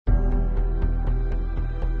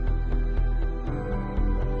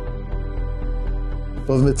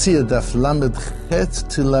Bava Metzia Daf Lamed Chet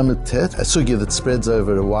to Lamed Tet, a sugya that spreads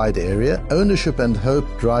over a wide area. Ownership and hope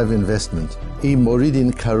drive investment.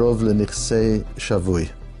 Mouridin Karov lenichse shavui.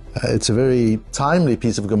 It's a very timely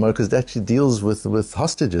piece of Gemara because it actually deals with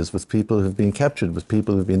hostages, with people who've been captured, with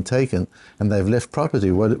people who've been taken, and they've left property.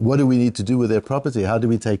 What do we need to do with their property? How do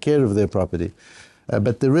we take care of their property?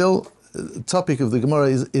 But the real topic of the Gemara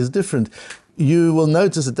is different. You will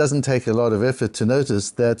notice it doesn't take a lot of effort to notice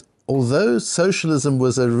that although socialism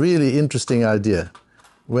was a really interesting idea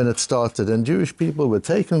when it started, and Jewish people were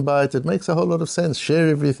taken by it, it makes a whole lot of sense. Share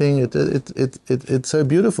everything. It's so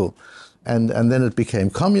beautiful. And then it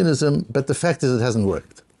became communism, but the fact is it hasn't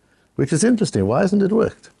worked, which is interesting. Why hasn't it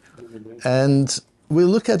worked? And we'll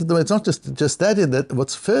look at it, it's not just that. In that,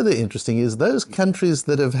 what's further interesting is those countries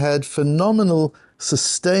that have had phenomenal,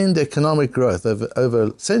 sustained economic growth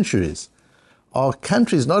over centuries are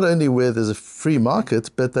countries not only where there's a free market,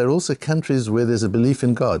 but they're also countries where there's a belief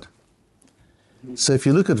in God. So if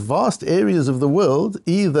you look at vast areas of the world,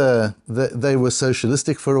 either they were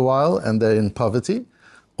socialistic for a while and they're in poverty,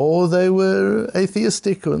 or they were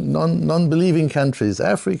atheistic or non-believing countries,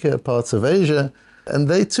 Africa, parts of Asia, and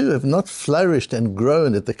they too have not flourished and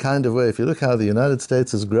grown at the kind of way. If you look how the United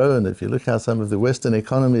States has grown, if you look how some of the Western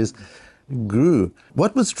economies grew,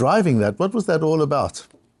 what was driving that? What was that all about?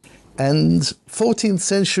 And 14th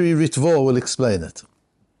century Ritvo will explain it,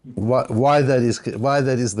 why that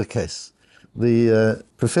is the case. The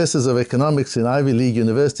professors of economics in Ivy League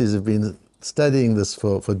universities have been studying this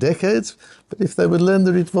for decades, but if they would learn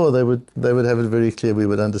the Ritvo, they would have it very clear. We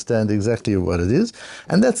would understand exactly what it is.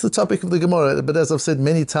 And that's the topic of the Gemara. But as I've said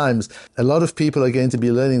many times, a lot of people are going to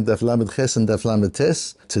be learning Daf Lamed Ches and Daf Lamed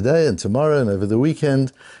Tes today and tomorrow and over the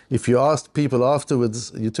weekend. If you asked people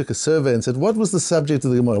afterwards, you took a survey and said, what was the subject of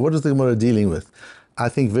the Gemara? What is the Gemara dealing with? I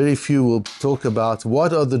think very few will talk about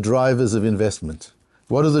what are the drivers of investment?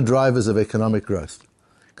 What are the drivers of economic growth?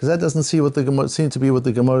 Because that doesn't seem to be what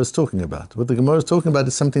the Gemara is talking about. What the Gemara is talking about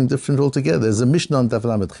is something different altogether. There's a Mishnah on Daf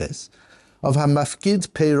Lamed Ches of Hamafkid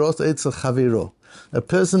Peirot Eitzel Chaviro. A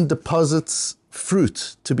person deposits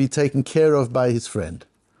fruit to be taken care of by his friend.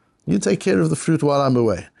 You take care of the fruit while I'm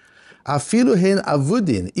away. Afilu hen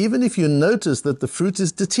avudin. Even if you notice that the fruit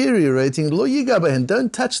is deteriorating, lo yigabahen.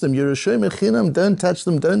 Don't touch them. You're a shomer chinam. Don't touch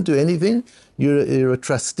them. Don't do anything. You're a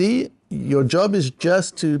trustee. Your job is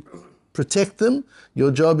just to protect them.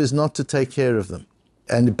 Your job is not to take care of them.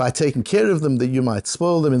 And by taking care of them, that you might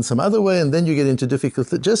spoil them in some other way, and then you get into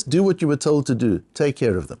difficulty. Just do what you were told to do. Take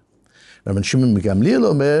care of them. Rabbi Shimon ben Gamliel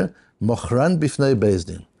omer, mochran bifnei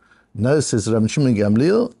bezdin. No, says Rabbi Shimon ben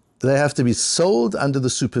Gamliel, they have to be sold under the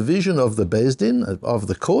supervision of the bezdin, of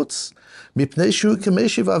the courts. Mipnei shu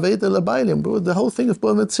kameshiv aveda labaylim. The whole thing of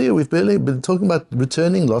Bava Metzia, we've barely been talking about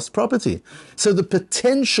returning lost property. So the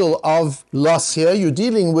potential of loss here, you're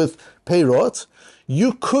dealing with peirot.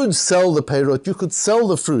 You could sell the peirot, you could sell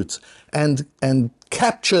the fruit and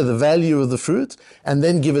capture the value of the fruit and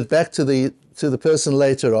then give it back to the person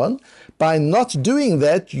later on. By not doing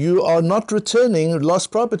that, you are not returning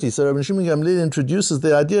lost property. So Rabbi Shimon Gamliel introduces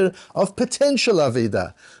the idea of potential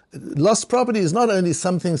aveda. Lost property is not only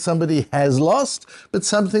something somebody has lost, but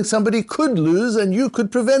something somebody could lose and you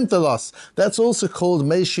could prevent the loss. That's also called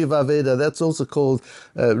meishiv aveda. That's also called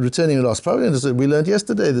returning lost property. And we learned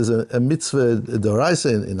yesterday there's a mitzvah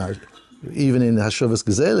doraisa even in Hashavas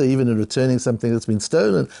Gezela, even in returning something that's been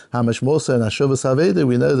stolen. How much more so in Hashavas Aveda?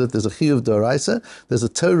 We know that there's a chiyuv doraisa. There's a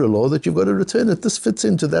Torah law that you've got to return it. This fits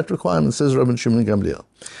into that requirement, says Rabbi Shimon Gamliel.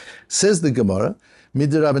 Says the Gemara,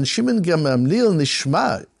 Mid Rabbi Shimon Gamliel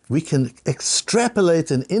nishma. We can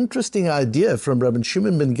extrapolate an interesting idea from Rabbi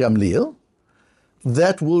Shimon ben Gamliel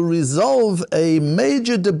that will resolve a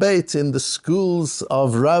major debate in the schools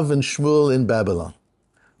of Rav and Shmuel in Babylon.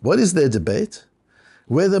 What is their debate?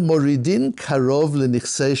 Whether Mouridin Karov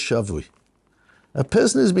lenichse shavui. A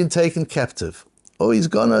person has been taken captive. Oh, he's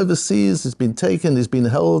gone overseas, he's been taken, he's been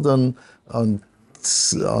held on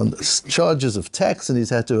charges of tax and he's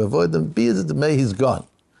had to avoid them. Be as it may, he's gone.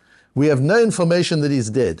 We have no information that he's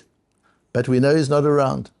dead, but we know he's not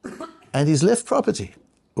around. And he's left property.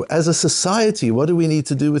 As a society, what do we need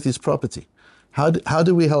to do with his property? How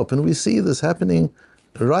do we help? And we see this happening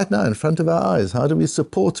right now in front of our eyes. How do we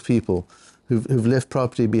support people who've left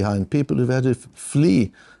property behind? People who've had to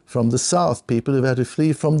flee from the south, people who've had to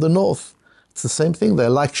flee from the north. It's the same thing. They're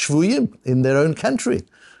like shvuyim in their own country.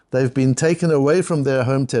 They've been taken away from their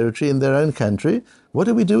home territory in their own country. What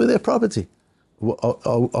do we do with their property?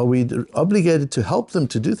 Are we obligated to help them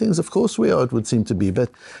to do things? Of course we are, it would seem to be. But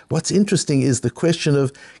what's interesting is the question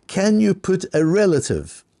of, can you put a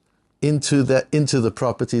relative into the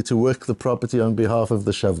property to work the property on behalf of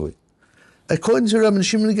the shavui? According to Rabbi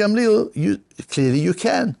Shimon Gamliel, clearly you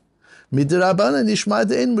can. According to the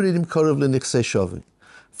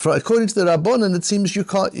Rabbanan, it seems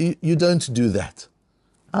you don't do that.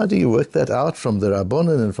 How do you work that out from the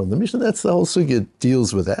Rabbanan and from the Mishnah? That's the whole sugya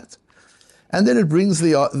deals with that. And then it brings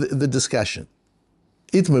the discussion.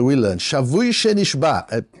 Itmer, we learn, Shavui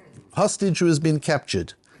shenishba, a hostage who has been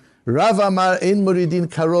captured. Rav amar ein moridin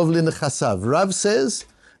karov lnechsav. Rav says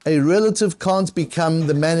a relative can't become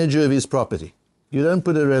the manager of his property. You don't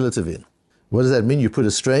put a relative in. What does that mean? You put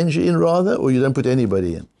a stranger in rather, or you don't put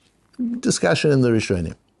anybody in? Discussion in the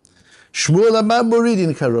Rishonim. Shmuel amar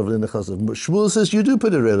moridin karov lnechsav. Shmuel says you do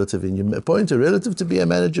put a relative in. You appoint a relative to be a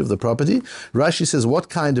manager of the property. Rashi says what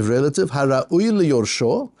kind of relative? Hara'ui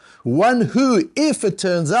liyorsho. One who, if it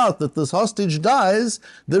turns out that this hostage dies,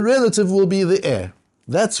 the relative will be the heir.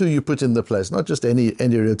 That's who you put in the place, not just any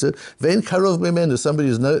relative. Vein karov memenu, somebody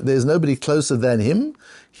there's nobody closer than him.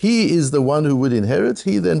 He is the one who would inherit.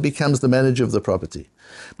 He then becomes the manager of the property.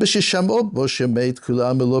 Says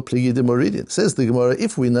the Gemara,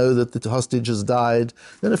 if we know that the hostage has died,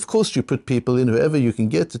 then of course you put people in, whoever you can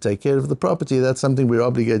get to take care of the property. That's something we're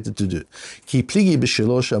obligated to do.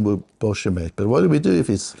 But what do we do if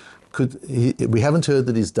we haven't heard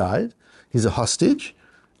that he's died? He's a hostage,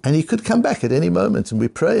 and he could come back at any moment, and we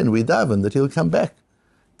pray and we daven that he'll come back.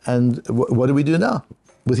 And what do we do now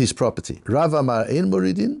with his property? Rav amar ein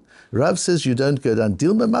moridin. Rav says you don't go down.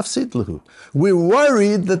 Dilma mafsid lahu. We're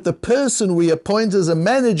worried that the person we appoint as a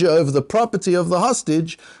manager over the property of the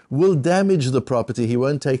hostage will damage the property. He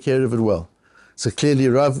won't take care of it well. So clearly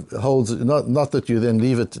Rav holds, not that you then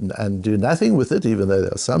leave it and do nothing with it, even though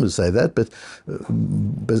there are some who say that, but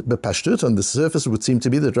Pashtut on the surface would seem to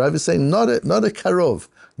be that Rav is saying not a karov,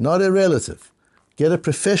 not a relative. Get a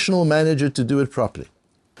professional manager to do it properly.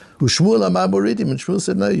 Ushmuel amar moridim, and Shmuel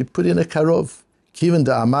said, no, you put in a karov. Kiven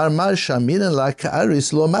da amar mar shaminan la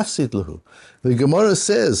ka'aris lo mafsid lahu. The Gemara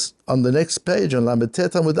says on the next page, on Lamed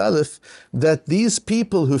Tet Amud Aleph, that these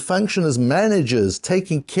people who function as managers,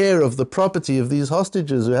 taking care of the property of these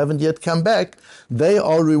hostages who haven't yet come back, they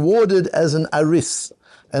are rewarded as an aris.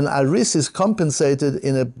 An aris is compensated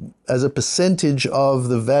as a percentage of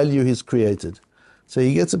the value he's created. So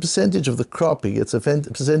he gets a percentage of the crop, he gets a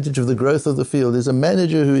percentage of the growth of the field. There's a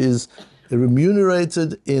manager who is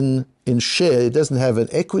remunerated in share. He doesn't have an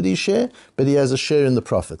equity share, but he has a share in the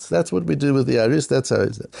profits. That's what we do with the aris. That's how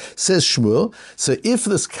it is. Says Shmuel. So if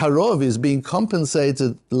this karov is being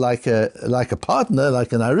compensated like a partner,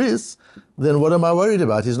 like an aris, then what am I worried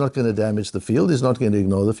about? He's not going to damage the field. He's not going to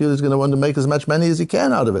ignore the field. He's going to want to make as much money as he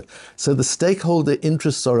can out of it. So the stakeholder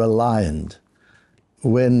interests are aligned.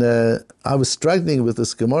 When I was struggling with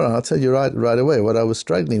this Gemara, I'll tell you right away what I was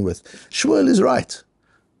struggling with. Shmuel is right.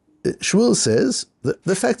 Shmuel says,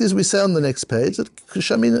 the fact is we say on the next page that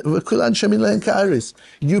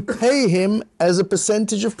you pay him as a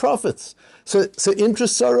percentage of profits. So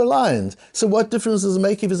interests are aligned. So what difference does it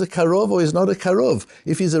make if he's a karov or he's not a karov?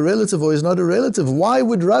 If he's a relative or he's not a relative? Why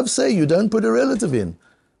would Rav say you don't put a relative in?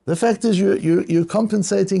 The fact is you're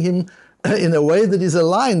compensating him in a way that is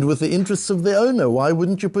aligned with the interests of the owner. Why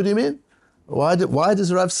wouldn't you put him in? Why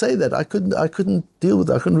does Rav say that? I couldn't deal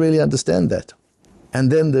with it. I couldn't really understand that. And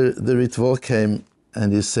then the Ritva came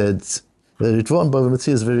and he said, the Ritva in Bava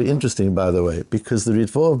Metzia is very interesting, by the way, because the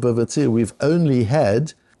Ritva of Bava Metzia we've only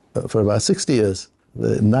had for about 60 years.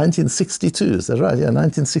 1962, is that right? Yeah,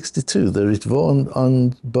 1962. The Ritva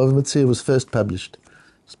on Bava Metzia was first published. It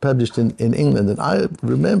was published in England. And I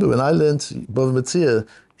remember when I learned Bava Metzia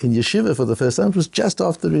in yeshiva for the first time, it was just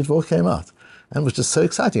after the Ritva came out. And it was just so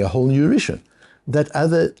exciting, a whole new Rishon that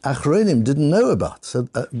other achronim didn't know about. So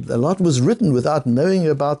a lot was written without knowing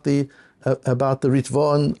about the Ritva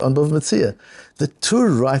on Bava Metzia. The Tur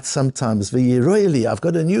writes sometimes, "V'yiroyeli, I've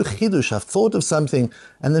got a new chidush, I've thought of something,"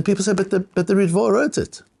 and then people say, "But the Ritva wrote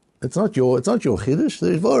it. It's not your chidush.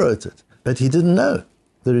 The Ritva wrote it." But he didn't know.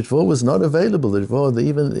 The Ritva was not available. The Ritva,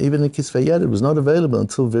 even in Kisvei Yad, it was not available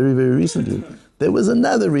until very, very recently. There was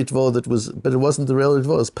another Ritva but it wasn't the real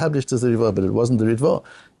Ritva. It was published as the Ritva, but it wasn't the Ritva.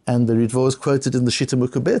 And the Ritva was quoted in the Shita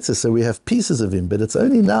Mukubetza, so we have pieces of him, but it's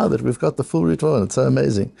only now that we've got the full Ritva, and it's so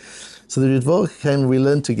amazing. So the Ritva came, we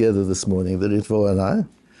learned together this morning, the Ritva and I,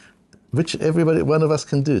 which one of us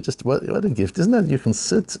can do. Just what a gift, isn't it? You can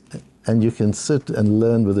sit and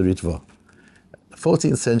learn with the Ritva.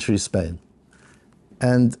 14th century Spain.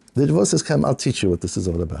 And the Ritva says, come, I'll teach you what this is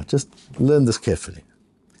all about. Just learn this carefully.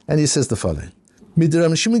 And he says the following. From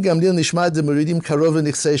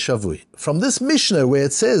this Mishnah where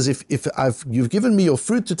it says, if you've given me your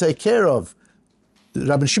fruit to take care of,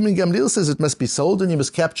 Rabbi Shimon Gamliel says it must be sold and you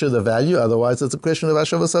must capture the value, otherwise it's a question of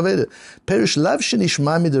Hashavas Aveda. Perish lav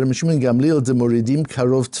shenishma mid Rabbi Shimon Gamliel de moridim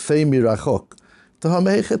karov tfei mirachok.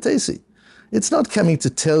 Tahamei chetesi. It's not coming to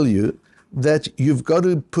tell you that you've got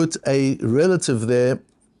to put a relative there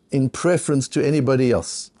in preference to anybody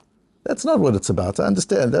else. That's not what it's about. I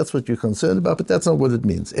understand that's what you're concerned about, but that's not what it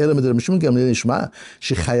means.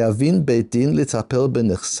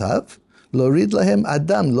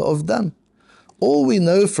 All we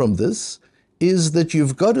know from this is that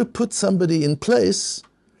you've got to put somebody in place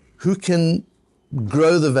who can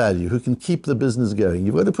grow the value, who can keep the business going.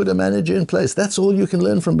 You've got to put a manager in place. That's all you can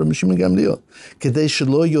learn from Rabbi Shimon Gamliel.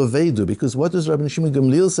 Because what does Rabbi Shimon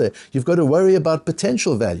Gamliel say? You've got to worry about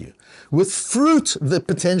potential value. With fruit, the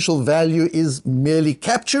potential value is merely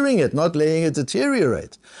capturing it, not letting it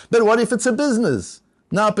deteriorate. But what if it's a business?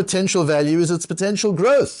 Now potential value is its potential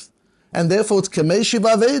growth. And therefore it's Kameshiv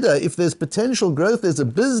Aveda. If there's potential growth, there's a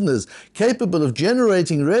business capable of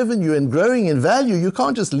generating revenue and growing in value, you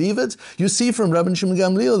can't just leave it. You see from Rabbi Shimon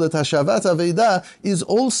Gamliel that Hashavat Aveda is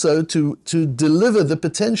also to deliver the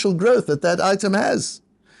potential growth that item has.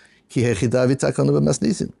 And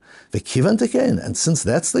since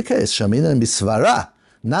that's the case, Shamina Misvara,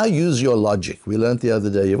 now use your logic. We learned the other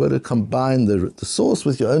day, you've got to combine the source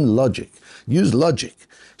with your own logic. Use logic.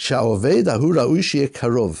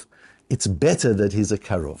 Karov. It's better that he's a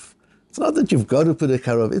karov. It's not that you've got to put a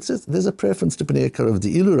karov. It's just, there's a preference to putting a karov.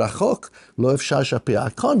 Di'ilu rachok lo efshar shapir. I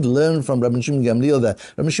can't learn from Rabbi Shimon Gamliel that.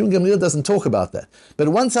 Rabbi Shimon Gamliel doesn't talk about that. But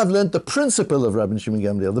once I've learned the principle of Rabbi Shimon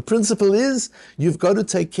Gamliel, the principle is you've got to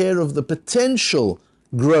take care of the potential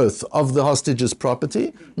growth of the hostage's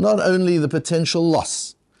property, not only the potential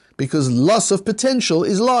loss. Because loss of potential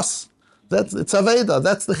is loss. It's Aveda.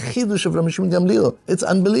 That's the chidush of Rabbi Shimon Gamliel. It's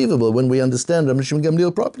unbelievable when we understand Rabbi Shimon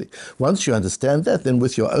Gamliel properly. Once you understand that, then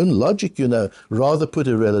with your own logic, you know, rather put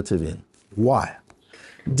a relative in. Why?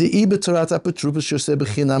 If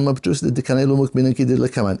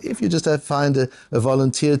you just find a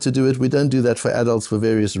volunteer to do it, we don't do that for adults for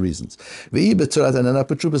various reasons. And an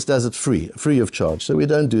apotropos does it free of charge, so we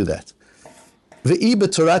don't do that.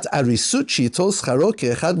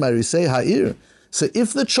 So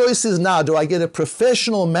if the choice is now, do I get a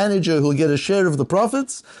professional manager who'll get a share of the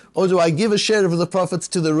profits, or do I give a share of the profits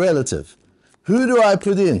to the relative? Who do I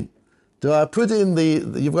put in? Do I put in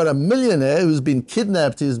you've got a millionaire who's been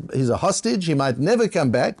kidnapped, he's a hostage, he might never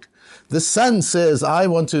come back. The son says, I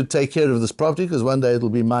want to take care of this property because one day it'll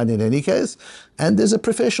be mine in any case. And there's a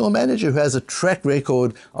professional manager who has a track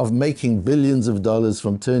record of making billions of dollars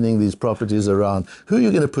from turning these properties around. Who are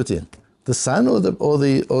you going to put in? The son or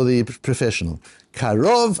the professional?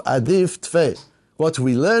 Karov adif tfei. What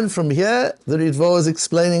we learn from here, the Ritva is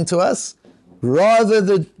explaining to us, rather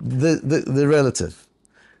the relative,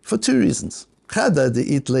 for two reasons.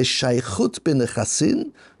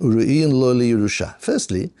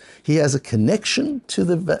 Firstly, he has a connection to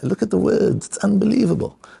look at the words, it's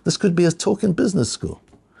unbelievable. This could be a talk in business school.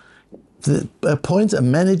 Appoint a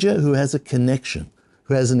manager who has a connection,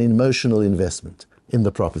 who has an emotional investment in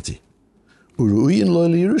the property.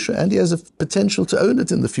 And he has a potential to own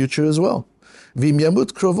it in the future as well. And then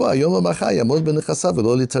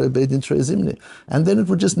it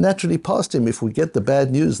would just naturally pass him. If we get the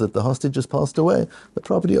bad news that the hostage has passed away, the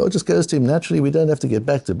property just goes to him naturally. We don't have to get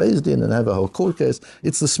back to Beis Din and have a whole court case.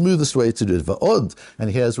 It's the smoothest way to do it.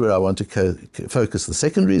 And here's where I want to focus the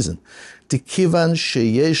second reason.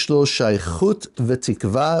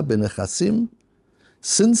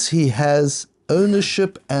 Since he has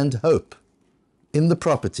ownership and hope in the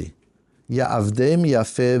property, Ya'avdem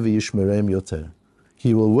yafeh v'yishmerem yoter.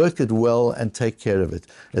 He will work it well and take care of it.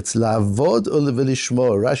 It's la'avod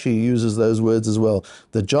u'levilishmor. Rashi uses those words as well.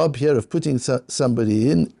 The job here of putting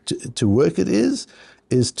somebody in to work it is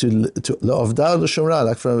to la'ovda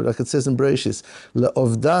u'l'shomra, like it says in Bereshis.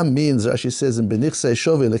 La'ovda means, Rashi says in lנכסי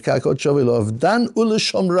שווי, לקרקעות שווי, la'ovdan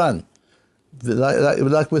u'l'shomran.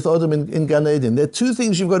 Like with Adam in Gan Eden. There are two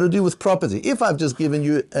things you've got to do with property. If I've just given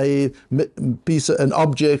you an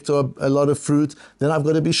object or a lot of fruit, then I've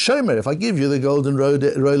got to be shomer. If I give you the golden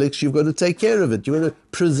Rolex, you've got to take care of it. You've got to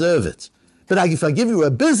preserve it. But if I give you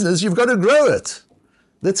a business, you've got to grow it.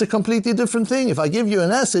 That's a completely different thing. If I give you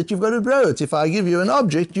an asset, you've got to grow it. If I give you an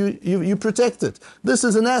object, you protect it. This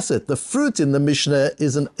is an asset. The fruit in the Mishnah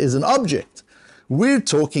is an object. We're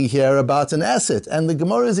talking here about an asset, and the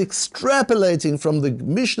Gemara is extrapolating from the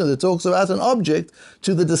Mishnah that talks about an object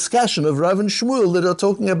to the discussion of Rav and Shmuel that are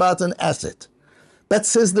talking about an asset. That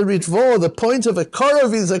says the Ritva, the point of a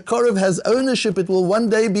Korov is a Korov has ownership, it will one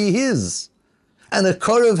day be his. And a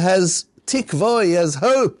Korov has tikva, he has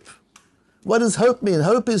hope. What does hope mean?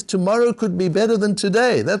 Hope is tomorrow could be better than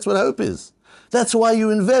today. That's what hope is. That's why you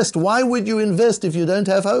invest. Why would you invest if you don't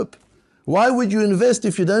have hope? Why would you invest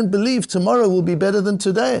if you don't believe tomorrow will be better than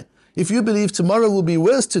today? If you believe tomorrow will be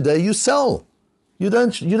worse today, you sell. You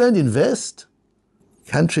don't invest.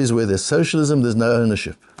 Countries where there's socialism, there's no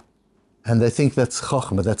ownership. And they think that's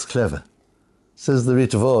chokhmah, that's clever. Says the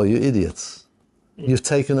Rabbi of Ohr, you idiots. You've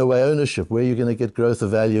taken away ownership. Where are you going to get growth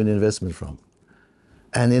of value and investment from?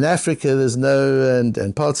 And in Africa, there's no,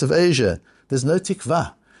 and parts of Asia, there's no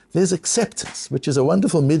tikvah. There's acceptance, which is a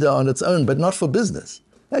wonderful midah on its own, but not for business.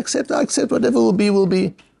 I accept whatever will be, will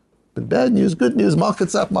be. But bad news, good news,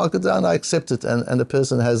 markets up, markets down, I accept it. And a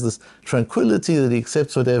person has this tranquility that he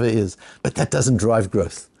accepts whatever is. But that doesn't drive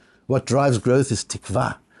growth. What drives growth is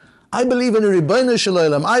tikvah. I believe in a Ribbono Shel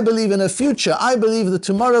Olam. I believe in a future. I believe that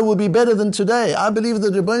tomorrow will be better than today. I believe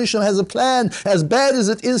that Ribbono Shel Olam has a plan. As bad as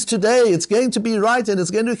it is today, it's going to be right and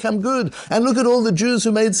it's going to become good. And look at all the Jews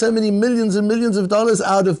who made so many millions and millions of dollars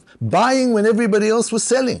out of buying when everybody else was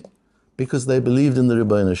selling, because they believed in the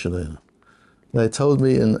Ribbono Shel Olam. They told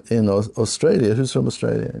me in Australia, who's from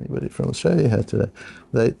Australia? Anybody from Australia here today?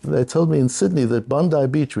 They told me in Sydney that Bondi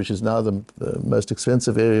Beach, which is now the most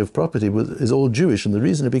expensive area of property, is all Jewish. And the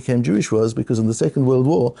reason it became Jewish was because in the Second World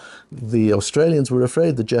War, the Australians were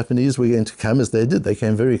afraid the Japanese were going to come, as they did. They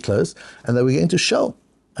came very close, and they were going to shell.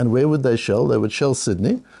 And where would they shell? They would shell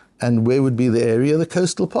Sydney. And where would be the area? The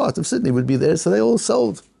coastal part of Sydney would be there. So they all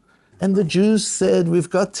sold. And the Jews said, we've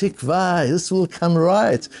got tikvah, this will come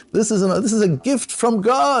right. This is a gift from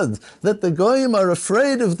God, that the Goyim are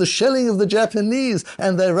afraid of the shelling of the Japanese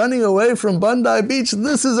and they're running away from Bondi Beach.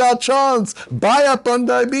 This is our chance. Buy up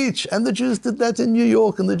Bondi Beach. And the Jews did that in New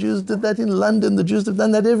York, and the Jews did that in London. The Jews have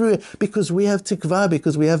done that everywhere, because we have tikvah,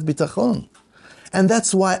 because we have bitachon. And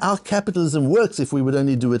that's why our capitalism works if we would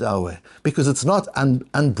only do it our way, because it's not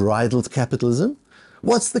unbridled capitalism.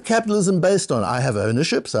 What's the capitalism based on? I have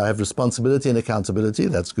ownership, so I have responsibility and accountability,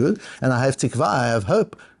 that's good. And I have tikvah, I have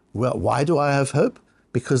hope. Well, why do I have hope?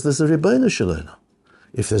 Because there's a Ribbono Shel Olam.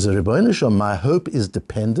 If there's a Ribbono Shel Olam, my hope is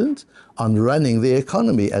dependent on running the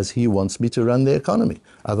economy as he wants me to run the economy.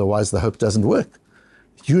 Otherwise, the hope doesn't work.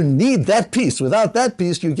 You need that piece. Without that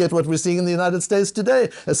piece, you get what we're seeing in the United States today,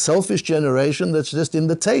 a selfish generation that's just in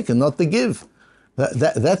the take and not the give.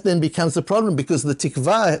 That then becomes the problem, because the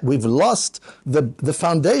tikvah, we've lost the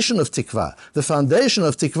foundation of tikvah. The foundation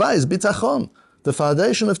of tikvah is bitachon. The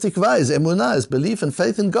foundation of tikvah is emunah, is belief and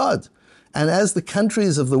faith in God. And as the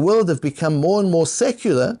countries of the world have become more and more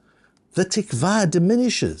secular, the tikvah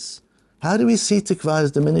diminishes. How do we see tikvah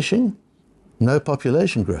as diminishing? No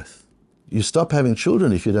population growth. You stop having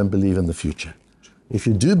children if you don't believe in the future. If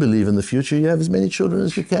you do believe in the future, you have as many children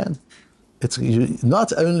as you can.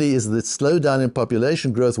 Not only is the slowdown in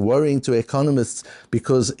population growth worrying to economists,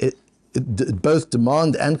 because both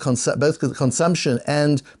demand and both consumption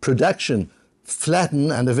and production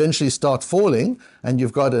flatten and eventually start falling, and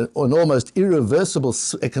you've got an almost irreversible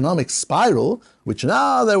economic spiral, which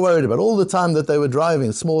now they're worried about. All the time that they were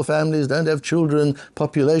driving, small families, don't have children,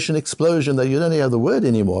 population explosion. You don't have the word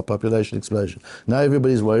anymore, population explosion. Now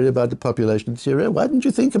everybody's worried about the population deterioration. Why didn't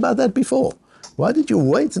you think about that before? Why did you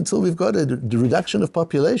wait until we've got a reduction of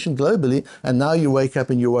population globally, and now you wake up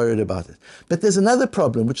and you're worried about it? But there's another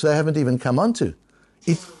problem which they haven't even come onto.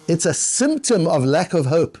 It's a symptom of lack of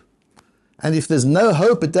hope. And if there's no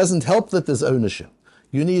hope, it doesn't help that there's ownership.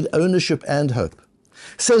 You need ownership and hope.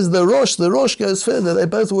 Says the Rosh goes further. They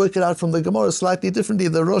both work it out from the Gemara slightly differently.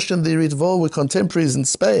 The Rosh and the Rabbi of Ohr were contemporaries in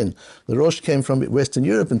Spain. The Rosh came from Western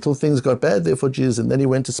Europe until things got bad there for Jews, and then he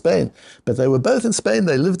went to Spain. But they were both in Spain.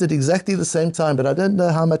 They lived at exactly the same time, but I don't know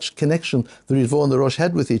how much connection the Rabbi of Ohr and the Rosh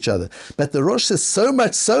had with each other. But the Rosh says so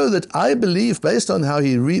much so that I believe, based on how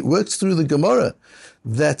he works through the Gemara,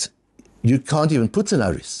 that you can't even put an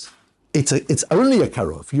aris. It's only a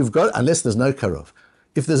karov. You've got, unless there's no karov.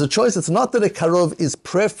 If there's a choice, it's not that a karov is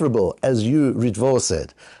preferable, as you, Rabbi of Ohr,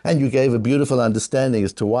 said. And you gave a beautiful understanding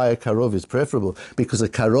as to why a karov is preferable, because a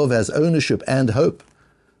karov has ownership and hope.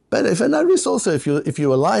 But if an aris also, if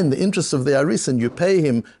you align the interests of the aris and you pay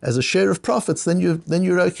him as a share of profits, then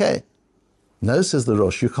you're okay. No, says the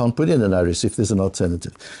Rosh, you can't put in an aris if there's an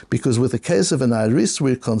alternative. Because with the case of an aris,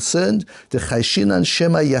 we're concerned, the chayshinan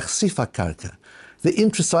shema yachsif karka. The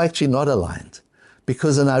interests are actually not aligned.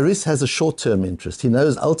 Because an aris has a short-term interest. He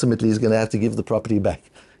knows ultimately he's going to have to give the property back.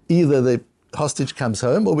 Either the hostage comes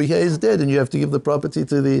home, or we hear he's dead, and you have to give the property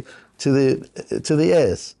to the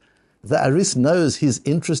heirs. The aris knows his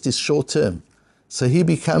interest is short-term. So he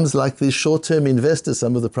becomes like these short-term investors,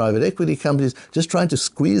 some of the private equity companies, just trying to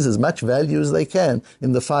squeeze as much value as they can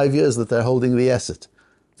in the 5 years that they're holding the asset.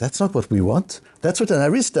 That's not what we want. That's what an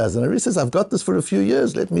aris does. An aris says, I've got this for a few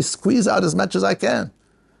years. Let me squeeze out as much as I can.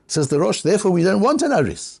 Says the Rosh, therefore we don't want an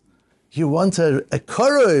aris. You want a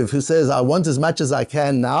Korov who says, I want as much as I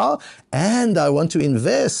can now, and I want to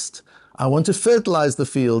invest. I want to fertilize the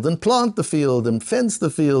field and plant the field and fence the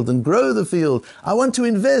field and grow the field. I want to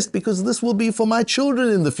invest because this will be for my children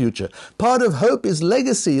in the future. Part of hope is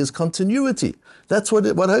legacy, is continuity. That's what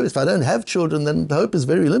hope is. If I don't have children, then the hope is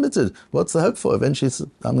very limited. What's the hope for? Eventually,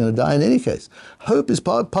 I'm going to die in any case. Hope is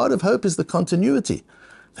part of hope is the continuity.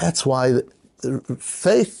 That's why the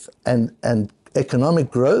faith and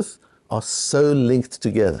economic growth are so linked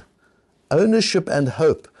together. Ownership and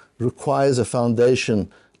hope requires a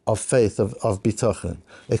foundation of faith, of bitachon.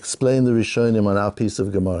 Explain the Rishonim on our piece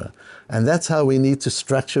of Gemara. And that's how we need to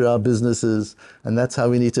structure our businesses, and that's how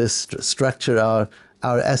we need to structure our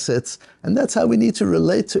assets, and that's how we need to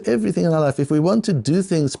relate to everything in our life. If we want to do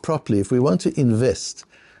things properly, if we want to invest,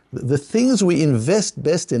 the things we invest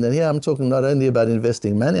best in, and here I'm talking not only about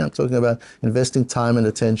investing money, I'm talking about investing time and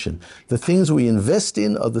attention. The things we invest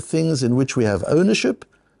in are the things in which we have ownership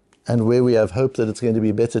and where we have hope that it's going to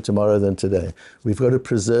be better tomorrow than today. We've got to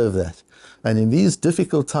preserve that. And in these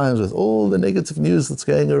difficult times with all the negative news that's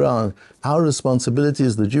going around, our responsibility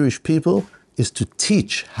as the Jewish people is to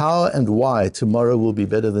teach how and why tomorrow will be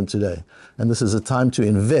better than today. And this is a time to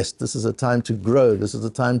invest. This is a time to grow. This is a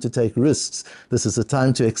time to take risks. This is a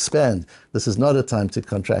time to expand. This is not a time to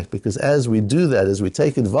contract, because as we do that, as we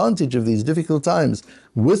take advantage of these difficult times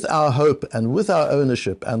with our hope and with our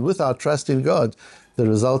ownership and with our trust in God, the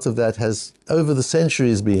result of that has, over the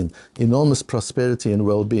centuries, been enormous prosperity and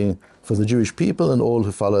well-being for the Jewish people and all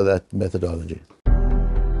who follow that methodology.